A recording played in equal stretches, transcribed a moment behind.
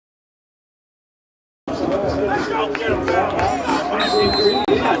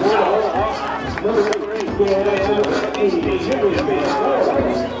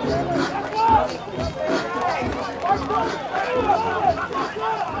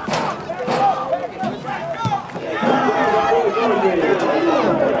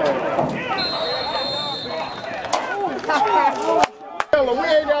We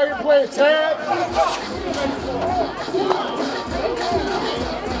ain't out here playing tag.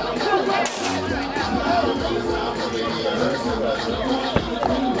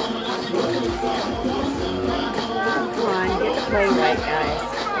 Come on, get the play right, guys.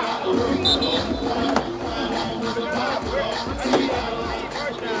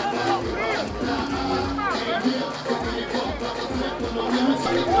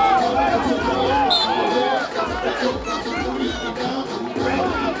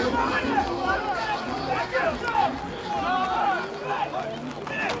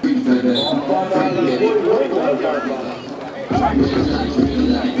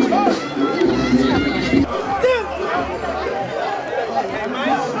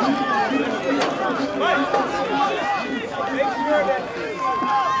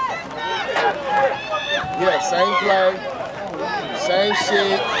 Yeah, same play, same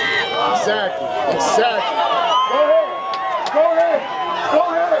shit. Exactly. Exactly. Go ahead. Go ahead. Go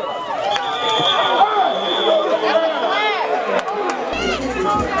ahead.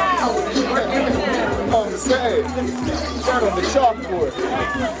 I'm saying, shut on the chalkboard.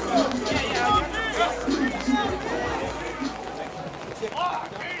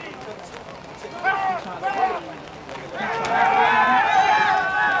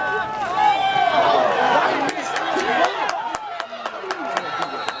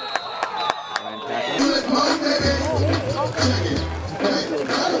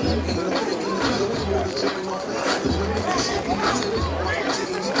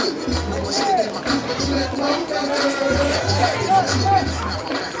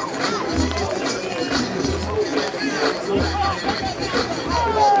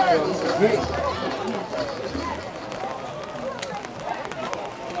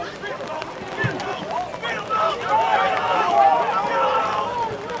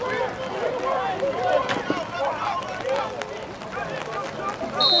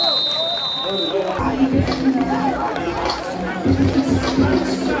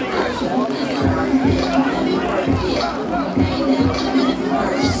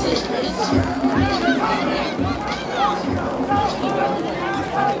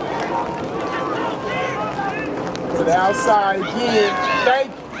 To the outside again. Thank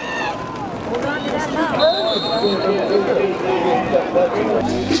you. Hold on to that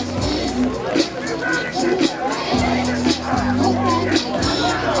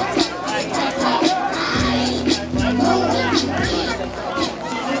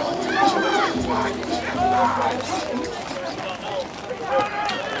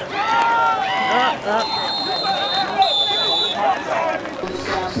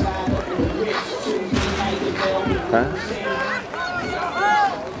Huh?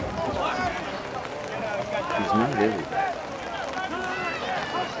 He's not, is he?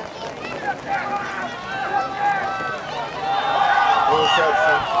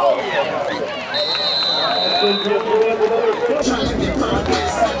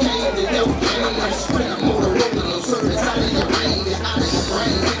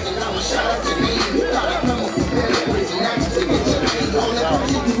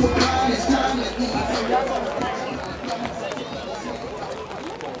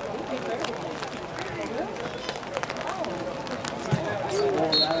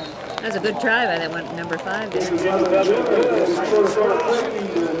 That was a good try by that one, number 5 there.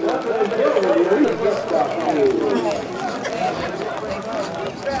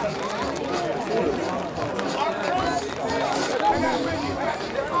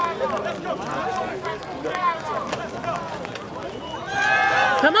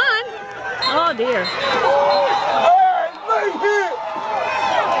 Come on! Oh dear.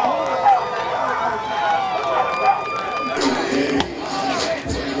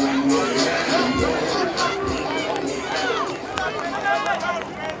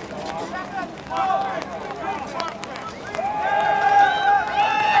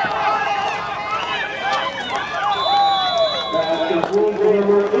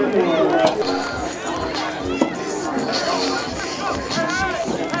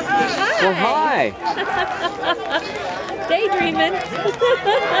 Well, hi. Daydreaming.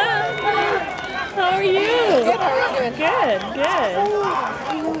 How are you? Good, how are you doing? Good, good.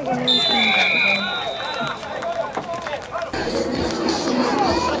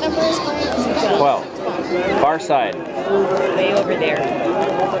 12. Far side. Way over there.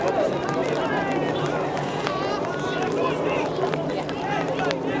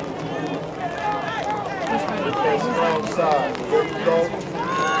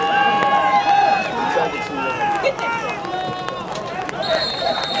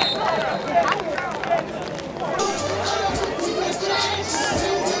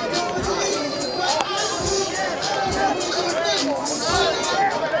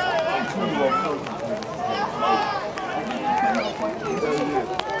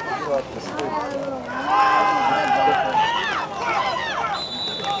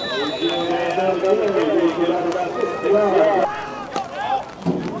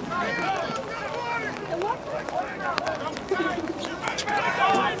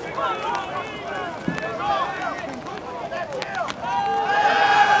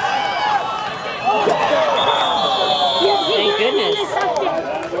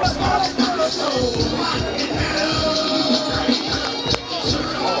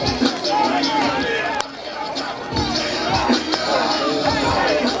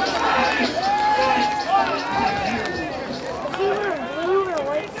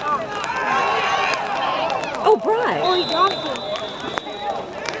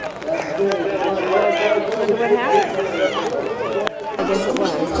 Wonder what happened. I guess it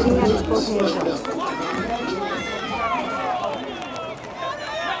was. Did he have his both hands up?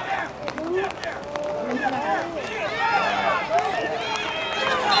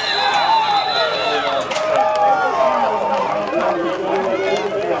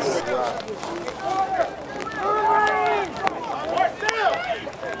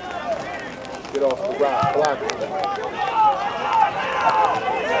 Get off the rock, block it.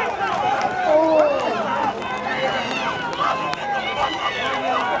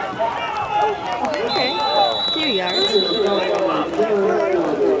 Okay, a few yards.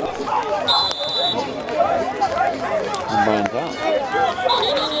 And Brian's out.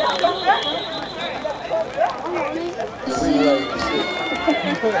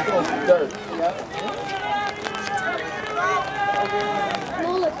 Dirt.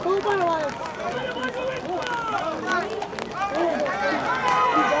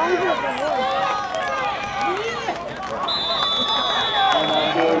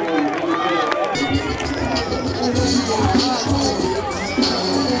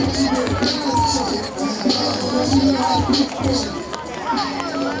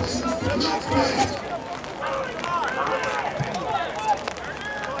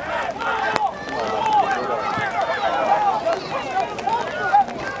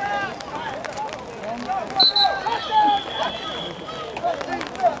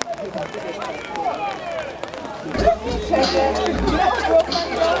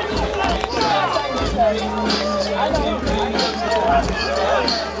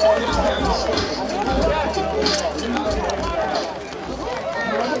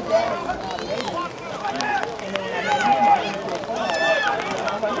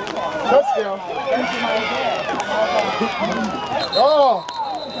 Touchdown. Oh!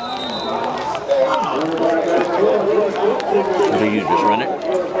 So you just run it?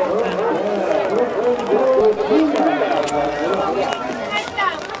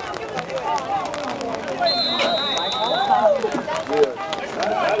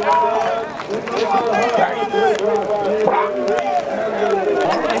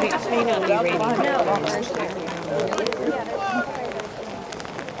 May not be ready.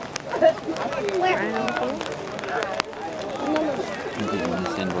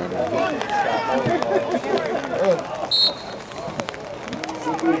 Stand right over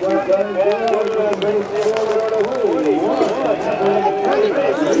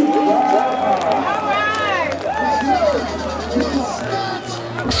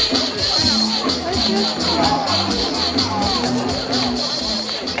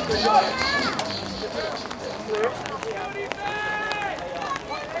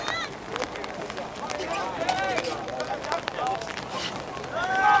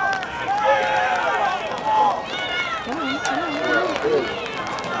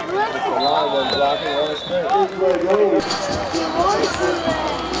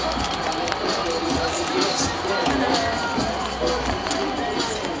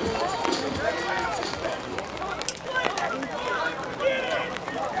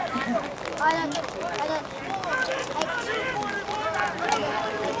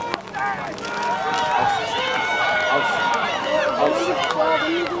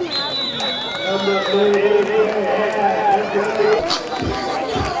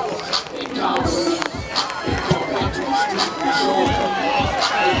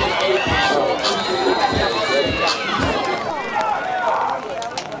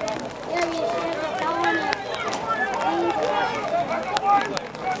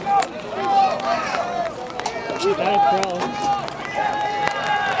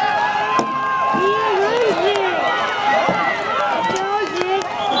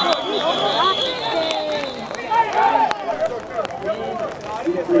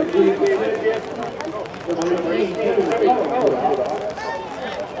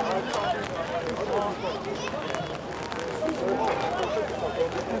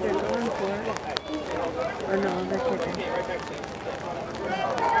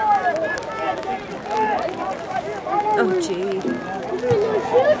Oh, gee.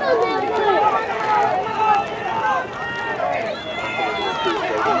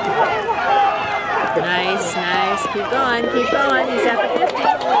 Nice, nice. Keep going, keep going. He's at the 50.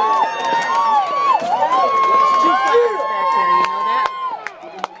 Two flags back there, you know that?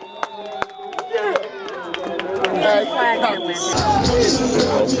 Two flags that went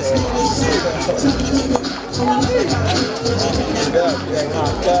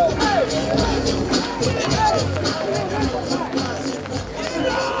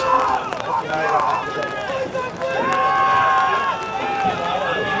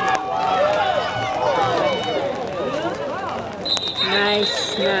Nice.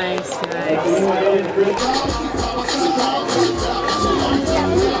 Nice, nice, nice.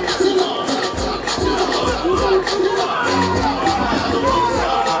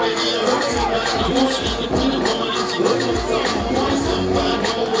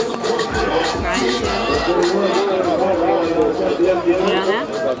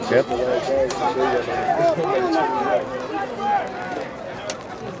 Yep.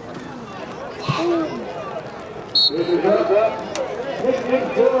 So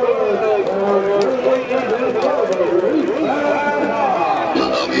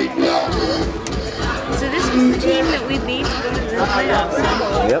this was the team that we beat to go to the playoffs.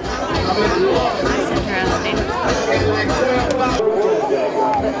 Huh? Yep.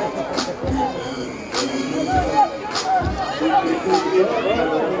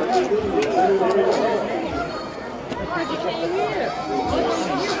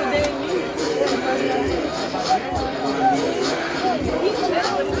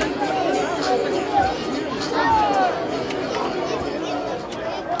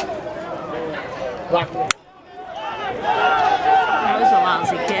 That was a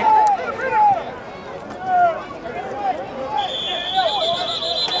lousy kick.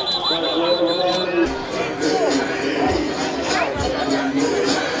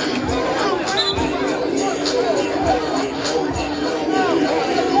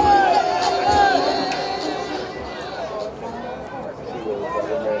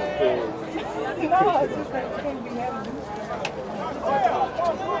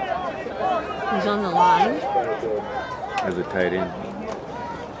 He's on the line. As a tight end.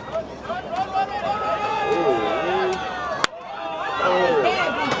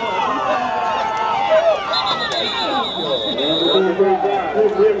 Come on, Bri.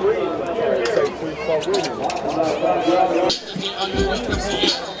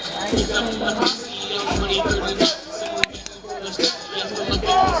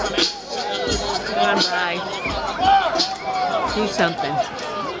 Do something.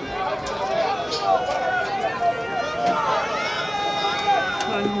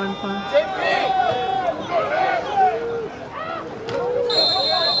 Come on, come on.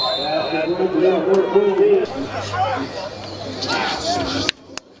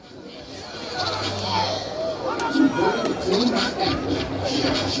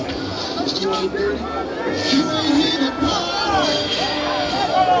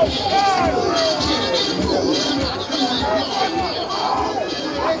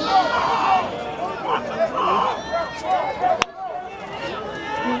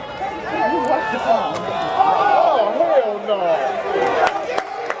 Oh, hell no.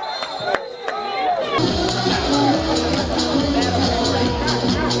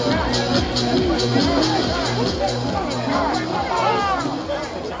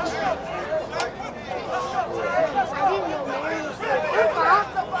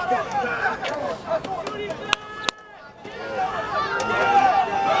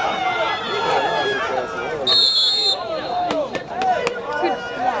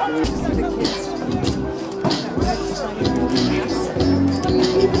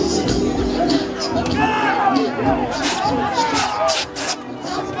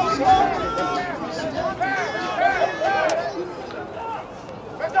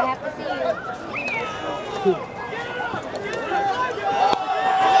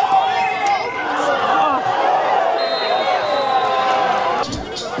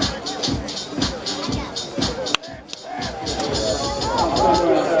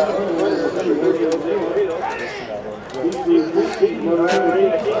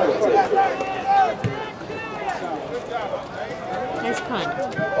 Nice punt.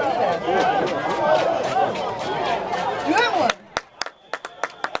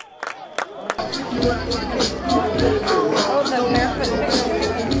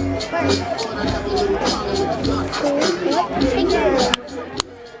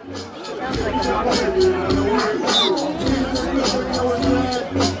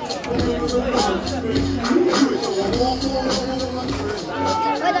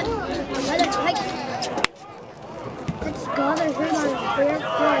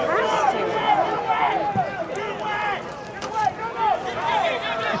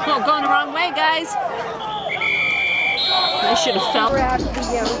 Oh, going the wrong way, guys. I should have felt.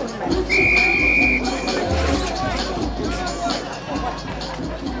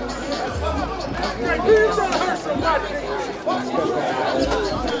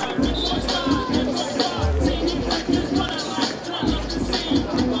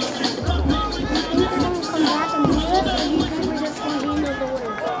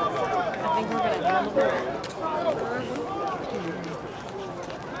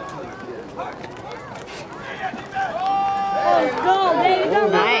 Oh, no.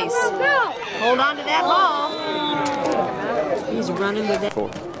 Nice. Hold on to that ball. He's running with that.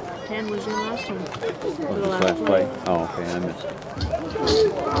 10 was in last one. Oh, this last play? Oh, okay, I missed it.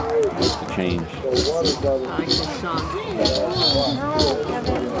 Missed the change. I like this song.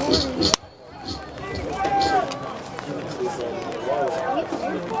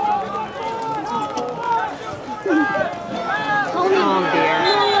 Oh dear.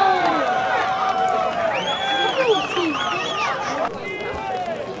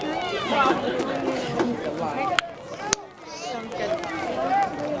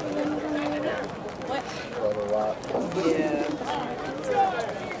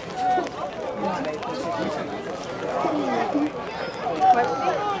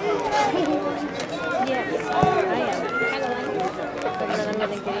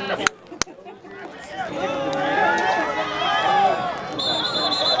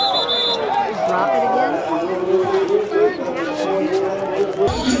 Drop it again.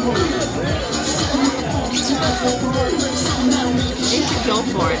 They should go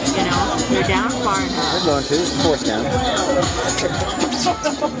for it, you know. They're down far enough. They're going to. Fourth down.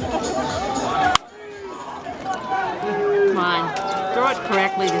 Come on. Throw it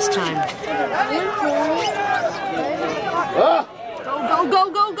correctly this time. Ah! Go, go,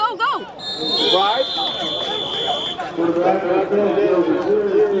 go, go, go, go! Right.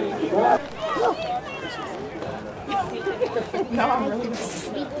 No, I'm really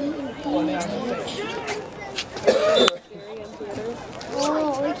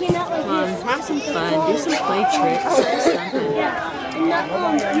Oh, we cannot like Come on, have some fun. Do some play tricks. Do something. yeah. And that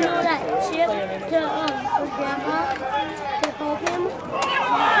you know that chip to for grandpa to help him.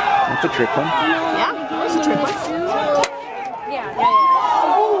 That's a trick one. Yeah, that's a trick one. Yeah.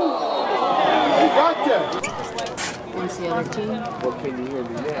 Gotcha. What's the other team? What can you hear me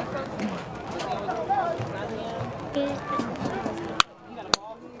now?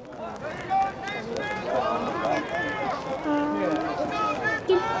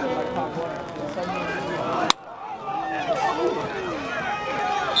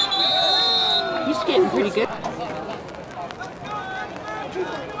 He's getting pretty good.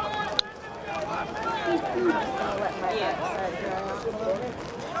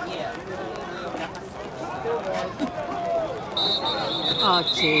 Oh,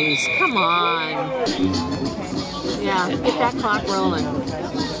 jeez. Come on. Yeah, get that clock rolling.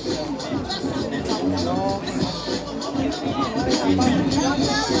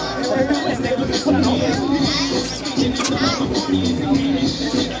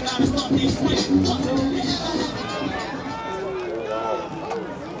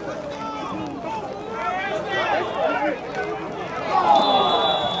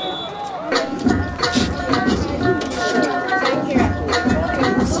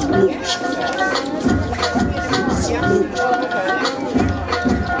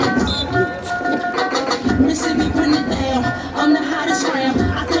 Mississippi, putting it down. I'm the hottest ram.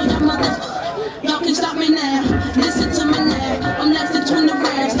 I told y'all mother, y'all can stop me now. Listen to me now. I'm less than 20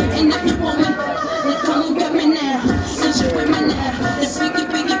 rounds. And if you want me, then come and get me now. Since you with me now, the biggie,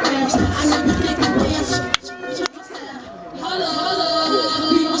 biggie bounce. I know you think it was. Hold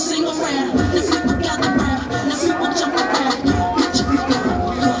up, people sing around. The people gather round. The people jump around. Get your feet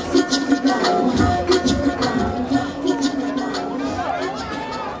down. Get your feet down. Get your feet down. Get your feet down.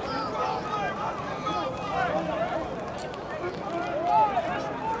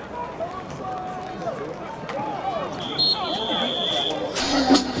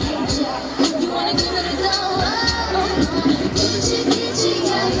 You wanna give it a go?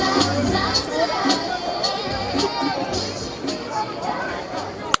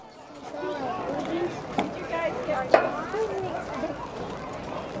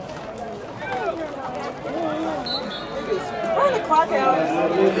 Turn the clock out.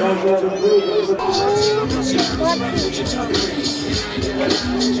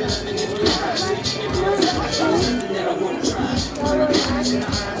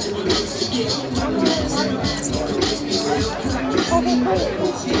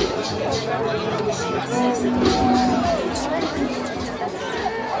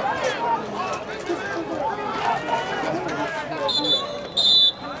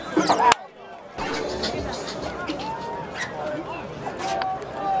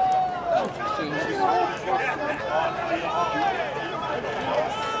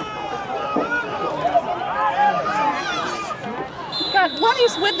 God, what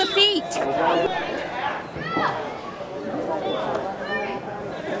is with the feet?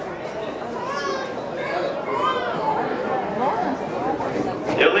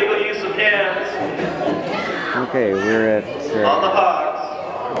 Illegal use of hands Okay, we're at on the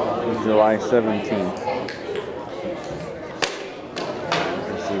Hogs. July 17th.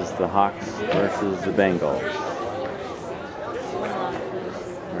 the Hawks versus the Bengals.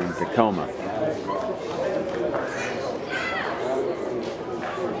 We're in Tacoma.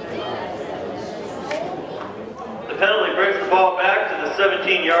 The penalty brings the ball back to the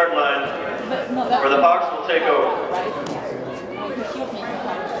 17-yard line, where the Hawks will take over.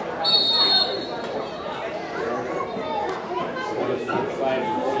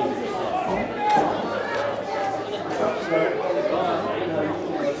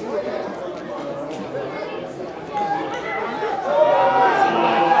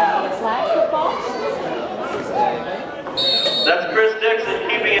 That's Chris Dixon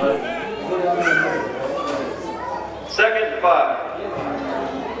keeping it. 2nd and 5.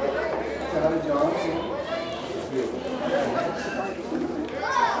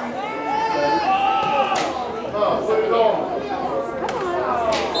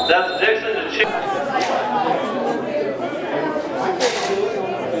 That's Dixon to Chip.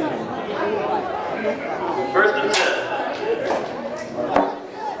 1st and 10.